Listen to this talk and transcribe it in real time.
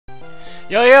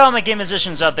Yo yo, my game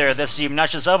musicians out there, this is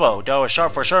obnoxiousoboe, Do is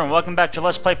short for sure, and welcome back to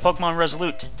Let's Play Pokémon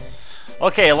Resolute.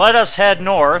 Okay, let us head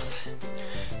north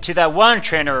to that one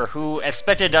trainer who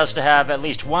expected us to have at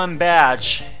least one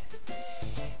badge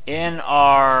on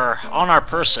our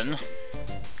person.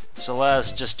 So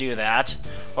let's just do that.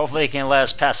 Hopefully he can let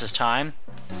us pass his time.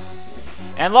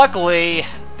 And luckily,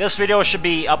 this video should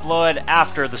be uploaded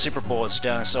after the Super Bowl is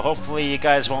done, so hopefully you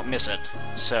guys won't miss it.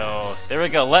 So, there we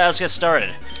go, let us get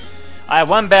started. I have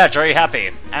one badge, are you happy?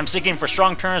 I'm seeking for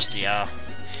strong turns, yeah.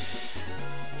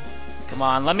 Come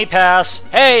on, let me pass.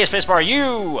 Hey, Spacebar,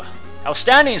 you!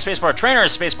 Outstanding, Spacebar Trainer,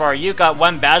 Spacebar, you got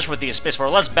one badge with you,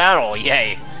 Spacebar, let's battle,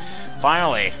 yay.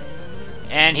 Finally.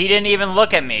 And he didn't even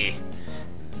look at me.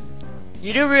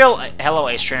 You do hello,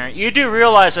 Ace Trainer, you do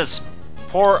realize it's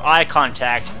poor eye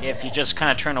contact if you just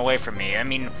kind of turn away from me. I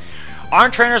mean,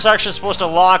 aren't trainers actually supposed to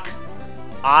lock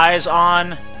eyes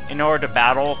on in order to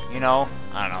battle, you know?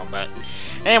 I don't know, but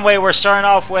anyway, we're starting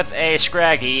off with a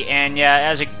Scraggy, and yeah,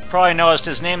 as you probably noticed,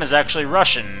 his name is actually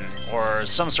Russian, or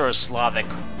some sort of Slavic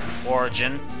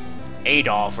origin.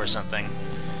 Adolf or something.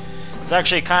 It's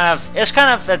actually kind of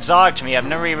exotic to me. I've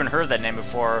never even heard that name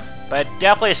before, but it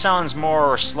definitely sounds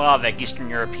more Slavic, Eastern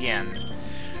European,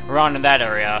 around in that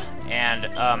area. And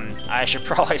I should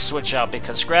probably switch out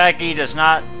because Scraggy does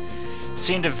not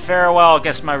seem to fare well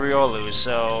against my Riolu,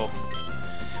 so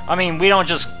I mean,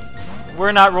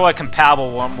 we're not really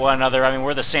compatible with one another. I mean,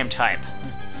 we're the same type.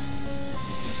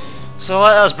 So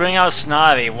let us bring out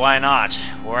Snivy. Why not?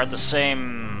 We're at the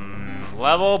same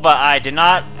level, but I did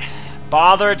not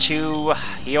bother to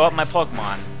heal up my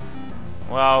Pokemon.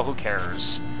 Well, who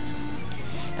cares?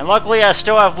 And luckily, I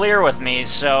still have Leer with me,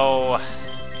 so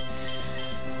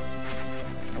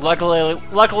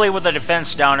luckily with the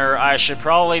defense downer, I should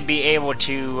probably be able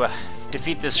to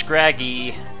defeat this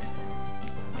Scraggy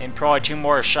in probably 2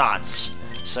 more shots.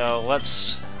 So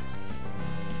let's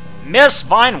miss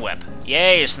Vine Whip.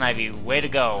 Yay, Snivy, way to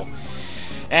go.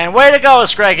 And way to go,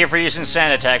 Scraggy, for using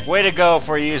Sand Attack. Way to go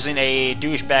for using a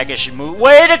douchebaggish move.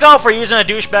 Way to go for using a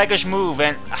douchebaggish move.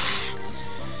 And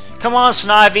come on,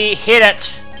 Snivy, hit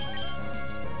it.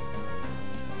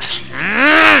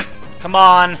 Come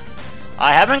on.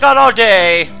 I haven't got all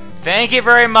day. Thank you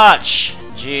very much.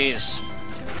 Jeez.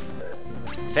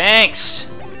 Thanks.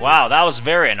 Wow, that was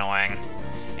very annoying.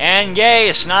 And yay,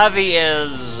 Snivy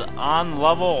is on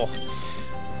level.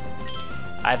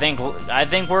 I think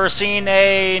we're seeing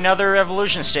another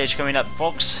evolution stage coming up,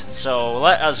 folks. So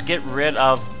let's get rid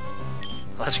of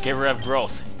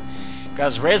growth.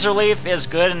 Because Razor Leaf is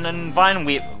good, and then Vine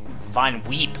Whip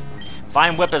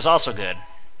is also good.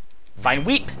 Vine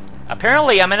Weep.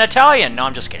 Apparently I'm an Italian. No,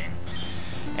 I'm just kidding.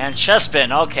 And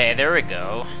Chespin. Okay, there we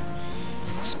go.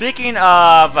 Speaking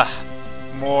of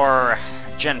more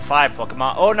Gen 5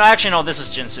 Pokemon. Oh, no, actually, no, this is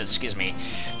Gen 6, excuse me.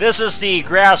 This is the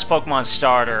Grass Pokemon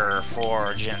starter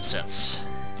for Gen 6.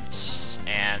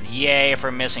 And yay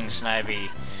for missing Snivy.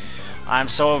 I'm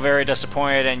so very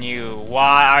disappointed in you.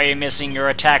 Why are you missing your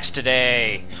attacks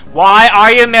today? Why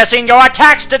are you missing your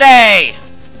attacks today?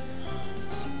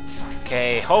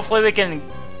 Okay, hopefully we can...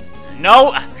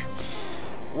 No!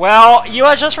 Well, you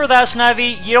adjust for that,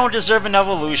 Snivy. You don't deserve an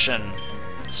evolution.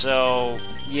 So...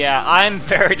 yeah, I'm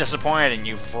very disappointed in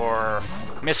you for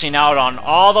missing out on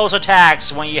all those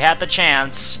attacks when you had the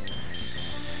chance.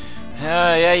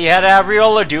 Yeah, you had to have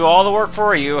Riolu do all the work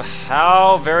for you.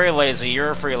 How very lazy.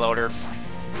 You're a freeloader.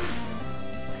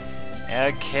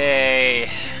 Okay.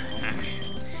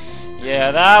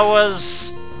 Yeah, that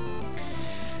was...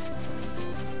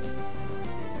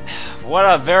 what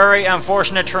a very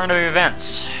unfortunate turn of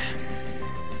events.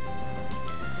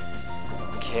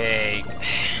 Okay.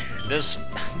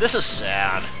 This is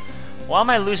sad. Why am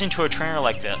I losing to a trainer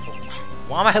like that?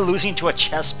 Why am I losing to a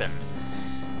Chespin?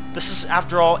 This is,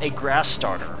 after all, a grass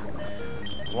starter.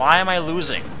 Why am I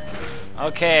losing?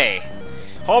 Okay.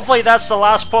 Hopefully that's the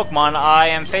last Pokemon I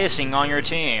am facing on your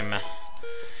team.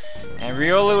 And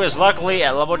Riolu is luckily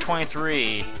at level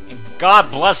 23. And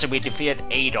God bless it, we defeated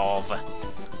Adolf.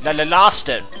 Lost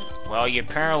it. Well, you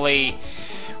apparently...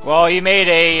 well, you made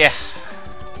a...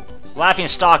 laughing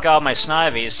stock out of my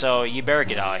Snivy, so you better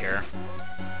get out of here.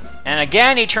 And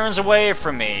again, he turns away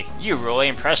from me. You really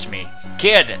impressed me.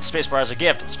 Kid, Spacebar has a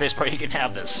gift. Spacebar, you can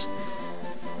have this.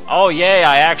 Oh, yay,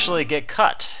 I actually get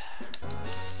cut.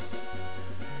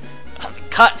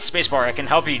 Cut, Spacebar, I can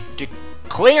help you to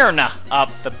clear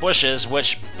up the bushes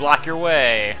which block your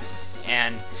way.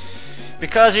 And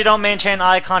because you don't maintain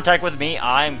eye contact with me,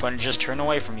 I'm going to just turn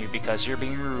away from you because you're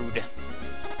being rude.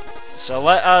 So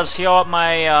let us heal up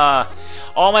my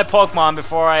all my Pokemon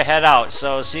before I head out.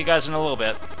 So see you guys in a little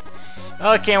bit.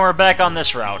 Okay, we're back on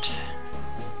this route.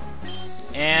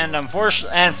 And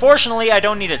unfortunately, I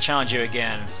don't need to challenge you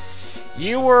again.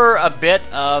 You were a bit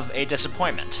of a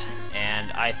disappointment.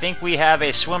 And I think we have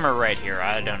a swimmer right here.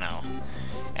 I don't know.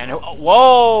 And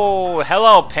whoa!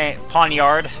 Hello,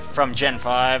 Poniard from Gen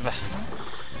 5.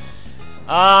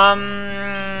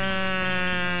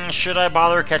 Should I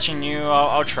bother catching you?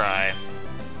 I'll try.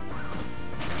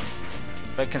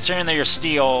 But considering that you're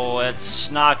steel,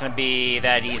 it's not going to be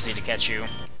that easy to catch you.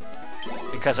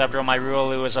 Because after all, my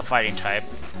Riolu is a fighting type.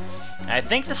 And I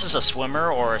think this is a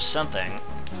swimmer or something.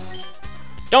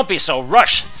 Don't be so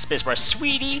rushed, Spacebar,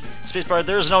 sweetie! Spacebar,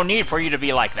 there's no need for you to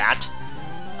be like that.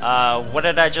 What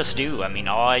did I just do? I mean,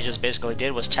 all I just basically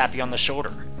did was tap you on the shoulder.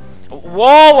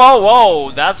 Whoa, whoa,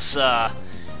 whoa! That's,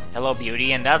 hello,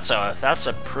 beauty, and that's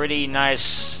a pretty nice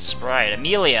sprite.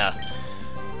 Amelia!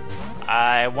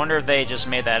 I wonder if they just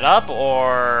made that up,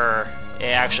 or it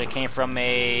actually came from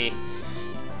a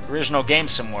original game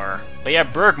somewhere. But yeah,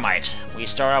 Bergmite. We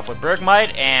start off with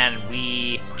Bergmite, and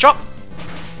we chop.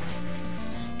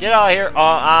 Get out of here!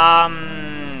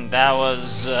 Oh, that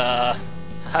was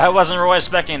I wasn't really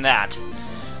expecting that.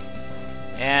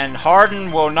 And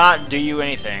Harden will not do you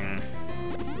anything.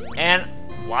 And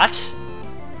what?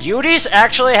 Beauties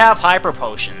actually have hyper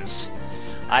potions.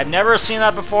 I've never seen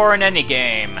that before in any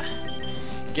game.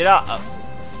 Get out.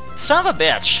 Son of a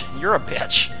bitch. You're a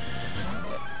bitch.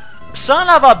 Son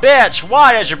of a bitch!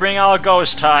 Why did you bring out a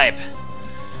ghost type?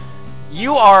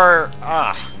 You are...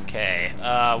 okay.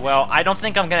 Well, I don't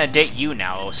think I'm gonna date you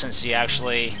now, since you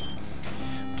actually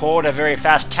pulled a very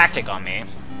fast tactic on me.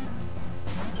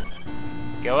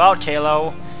 Go out,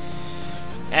 Talo.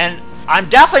 And I'm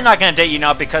definitely not gonna date you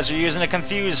now because you're using a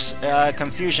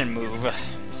confusion move,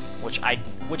 which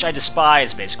I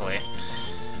despise, basically.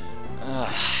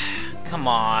 Come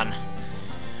on.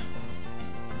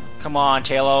 Come on,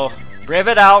 Talo. Brave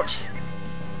it out.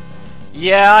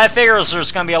 Yeah, I figure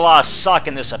there's gonna be a lot of suck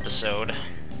in this episode.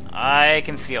 I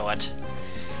can feel it.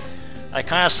 I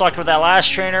kinda sucked with that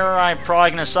last trainer, I'm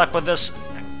probably gonna suck with this.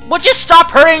 Would you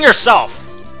stop hurting yourself?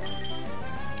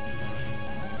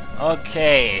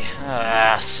 Okay.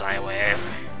 Psywave.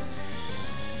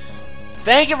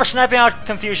 Thank you for sniping out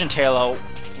Confusion, Talo.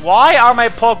 Why are my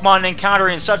Pokemon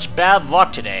encountering such bad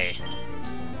luck today?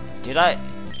 Did I...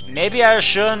 Maybe I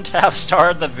shouldn't have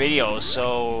started the video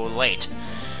so late.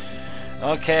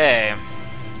 Okay.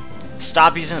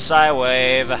 Stop using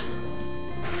Psywave.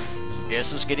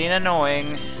 This is getting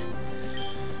annoying.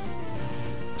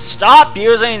 Stop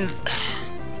using...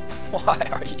 Why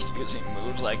are you using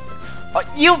moves like... Oh,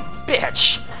 you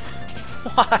bitch!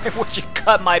 Why would you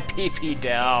cut my PP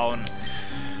down?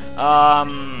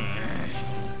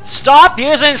 Stop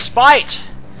using Spite!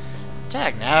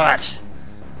 Dagnabbit.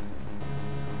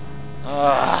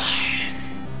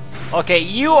 Okay,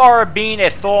 you are being a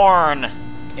thorn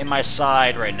in my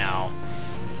side right now.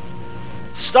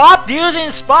 Stop using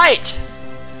Spite!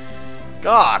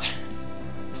 God.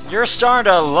 You're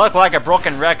starting to look like a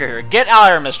broken record here. Get out of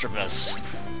here, Mischievous.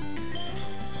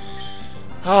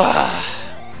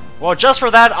 Well, just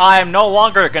for that, I'm no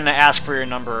longer gonna ask for your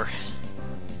number.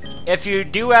 If you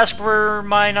do ask for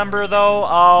my number, though,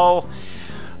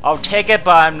 I'll take it,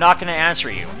 but I'm not gonna answer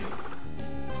you.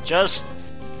 Just,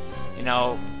 you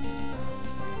know,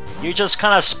 you just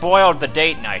kind of spoiled the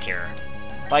date night here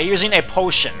by using a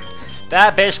potion.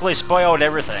 That basically spoiled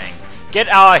everything. Get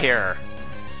out of here.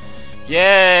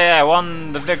 Yeah, I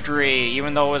won the victory,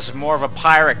 even though it was more of a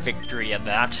pirate victory at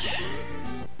that.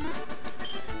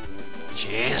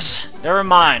 Jeez. Never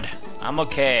mind. I'm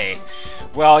okay.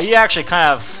 Well, he actually kind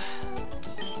of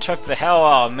took the hell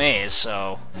out of me,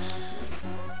 so...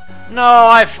 No,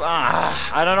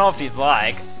 I don't know if you'd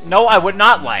like. No, I would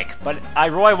not like, but I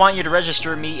really want you to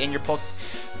register me in your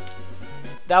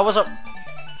That was a...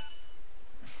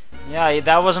 Yeah,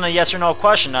 that wasn't a yes or no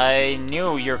question. I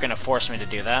knew you were going to force me to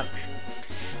do that.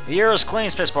 The year is clean,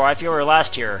 Spacebar. I feel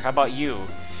relaxed here. How about you?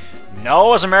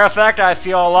 No, as a matter of fact, I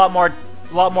feel a lot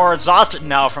more exhausted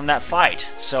now from that fight.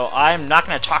 So I'm not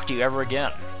going to talk to you ever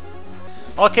again.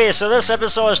 Okay, so this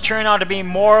episode is turning out to be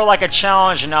more like a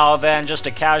challenge now than just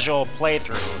a casual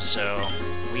playthrough. So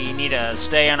we need to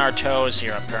stay on our toes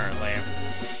here, apparently.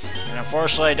 And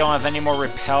unfortunately, I don't have any more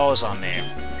repels on me.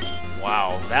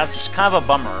 Wow, that's kind of a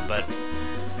bummer, but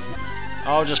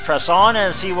I'll just press on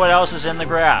and see what else is in the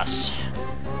grass.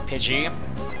 Pidgey.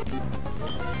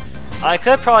 I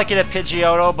could probably get a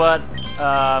Pidgeotto, but,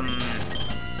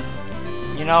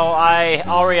 you know, I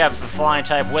already have the flying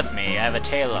type with me. I have a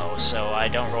Talo, so I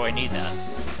don't really need that.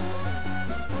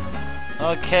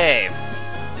 Okay.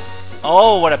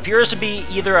 Oh, what appears to be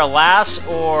either a lass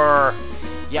or...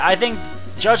 Yeah, I think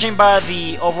judging by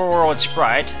the overworld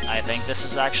sprite, I think this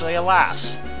is actually a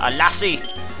lass. A lassie!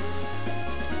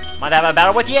 Might I have a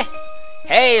battle with you?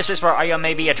 Hey, Spacebar, are you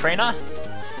maybe a trainer?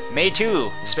 Me too,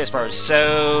 Spacebar.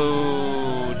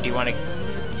 So, do you want to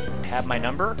have my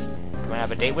number? Do you want to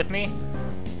have a date with me?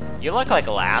 You look like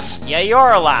a lass. Yeah, you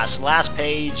are a lass. Last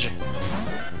page.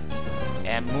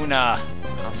 And Muna.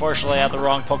 Unfortunately, I have the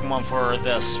wrong Pokemon for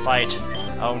this fight.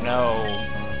 Oh no.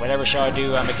 Whatever shall I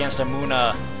do? I'm against a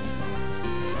Muna.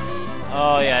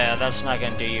 Oh yeah, that's not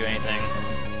gonna do you anything.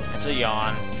 It's a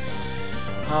yawn.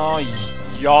 Oh,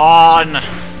 yawn!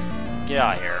 Get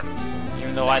out of here.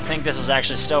 Even though I think this is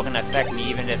actually still gonna affect me,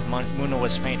 even if Muna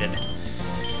was fainted.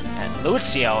 And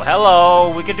Lucio,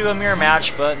 hello! We could do a mirror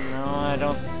match, but no, I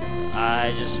don't.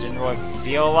 I just didn't really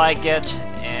feel like it.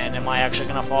 And am I actually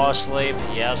gonna fall asleep?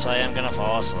 Yes, I am gonna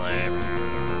fall asleep.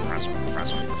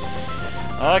 Press him.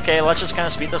 Okay, let's just kind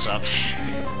of speed this up.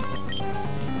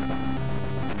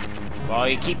 Well,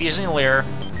 you keep using Leer.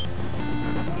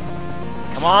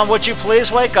 Come on, would you please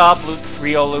wake up,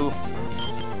 Riolu?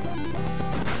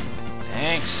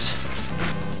 Thanks.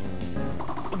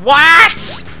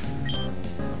 What?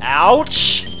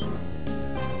 Ouch.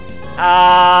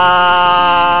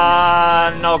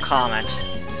 No comment.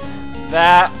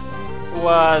 That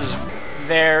was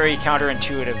very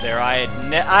counterintuitive there.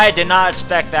 I did not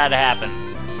expect that to happen.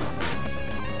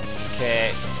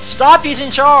 Okay. Stop using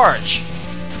charge!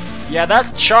 Yeah,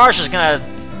 that charge is gonna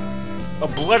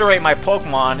obliterate my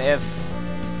Pokemon if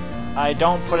I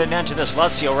don't put an end to this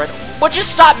Lucio right. Would you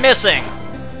stop missing?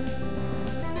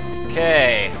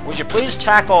 Okay. Would you please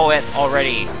tackle it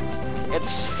already?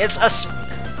 It's a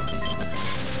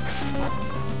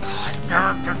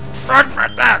God.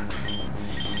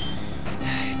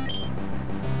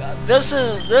 This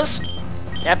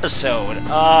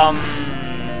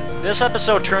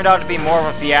episode turned out to be more of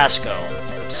a fiasco.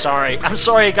 I'm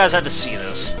sorry you guys had to see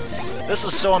this. This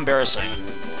is so embarrassing.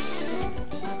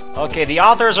 Okay, the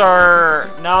authors are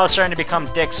now starting to become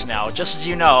dicks now. Just as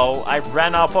you know, I've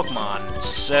ran out of Pokemon.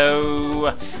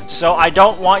 So I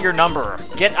don't want your number.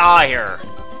 Get out of here.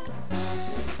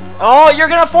 Oh, you're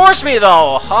gonna force me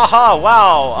though! Haha,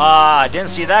 wow. I didn't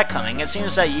see that coming. It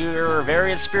seems that you're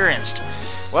very experienced.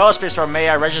 Well, Spacebar, may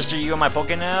I register you in my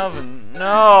Pokénav?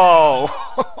 No!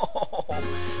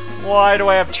 Why do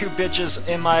I have two bitches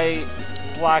in my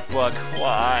black book?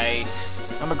 Why?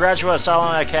 I'm a graduate of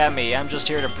Silent Academy. I'm just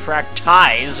here to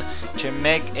practice to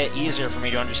make it easier for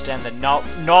me to understand the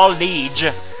knowledge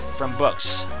from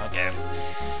books. Okay.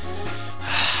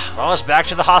 Well, it's back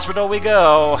to the hospital we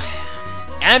go.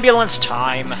 Ambulance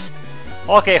time.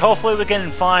 Okay, hopefully we can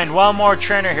find one more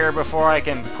trainer here before I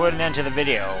can put an end to the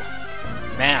video.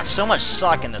 Man, so much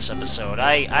suck in this episode.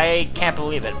 I can't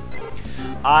believe it.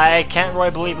 I can't really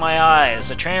believe my eyes.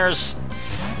 The trainers...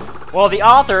 Well, the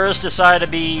authors decided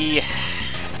to be...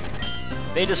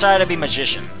 They decided to be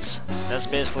magicians. That's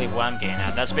basically what I'm getting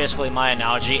at. That's basically my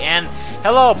analogy. And,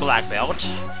 hello, Black Belt.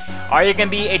 Are you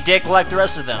gonna be a dick like the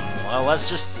rest of them? Well, let's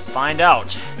just find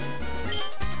out.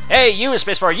 Hey, you,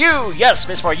 Spacebar, you! Yes,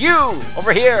 Spacebar, you!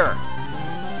 Over here!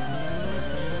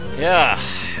 Yeah.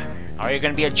 Are you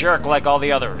gonna be a jerk like all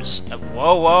the others?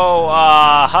 Whoa,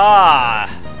 aha!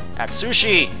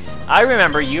 Atsushi, I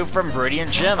remember you from Viridian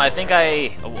Gym. I think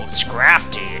oh,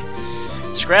 Scrafty.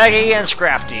 Scraggy and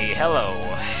Scrafty, hello.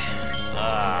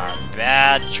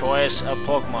 Bad choice of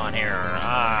Pokemon here.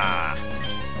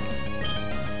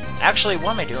 Actually,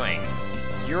 what am I doing?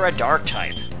 You're a dark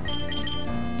type.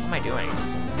 What am I doing?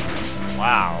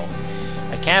 Wow.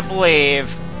 I can't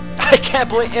believe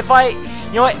if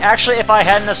you know what, actually, if I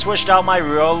hadn't have switched out my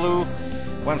Riolu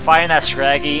when fighting that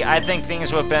Scraggy, I think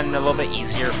things would have been a little bit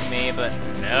easier for me, but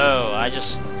no, I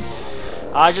just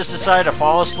decided to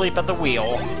fall asleep at the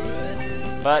wheel.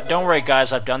 But don't worry,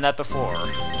 guys, I've done that before.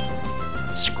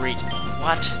 Screech.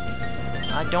 What?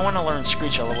 I don't want to learn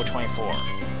Screech at level 24.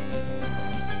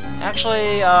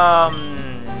 Actually,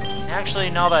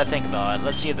 now that I think about it,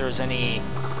 let's see if there's any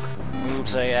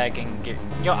moves I can get.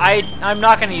 You know, I'm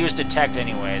not going to use Detect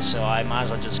anyway, so I might as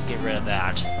well just get rid of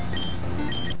that.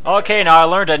 Okay, now I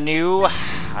learned a new,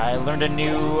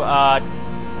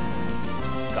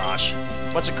 gosh,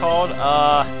 what's it called?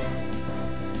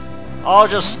 I'll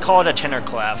just call it a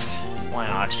Tenderclef. Why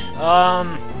not?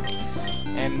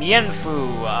 And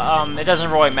Mienfu, it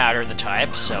doesn't really matter the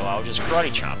type, so I'll just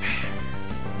Karate Chop.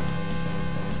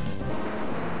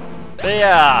 But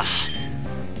yeah,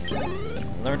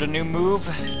 learned a new move,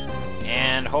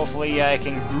 and hopefully I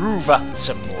can groove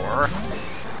some more.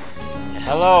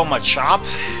 Hello, Machop.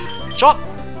 Chop!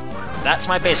 That's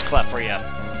my base clef for you.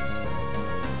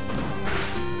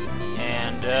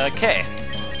 And, okay.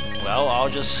 well, I'll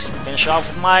just finish off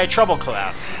with my Trouble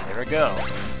Clef. There we go.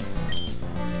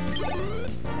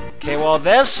 Okay, well,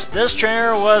 this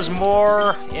trainer was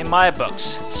more in my books,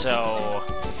 so...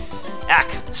 Ack!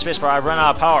 Spacebar, I run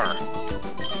out of power.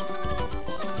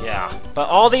 Yeah, but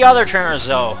all the other trainers,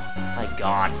 though, my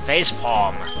god,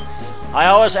 facepalm. I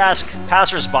always ask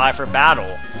passersby for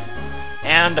battle,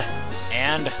 and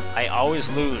I always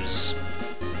lose.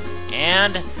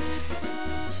 And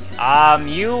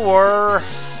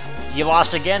you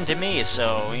lost again to me,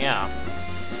 so yeah.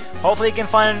 Hopefully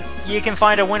you can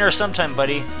find a winner sometime,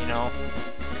 buddy. You know,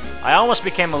 I almost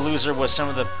became a loser with some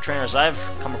of the trainers I've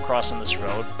come across on this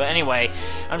road. But anyway,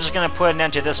 I'm just gonna put an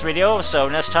end to this video. So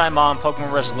next time on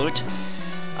Pokémon Resolute,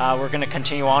 we're gonna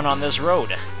continue on this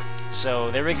road.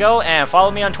 So there we go, and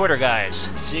follow me on Twitter, guys.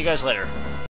 See you guys later.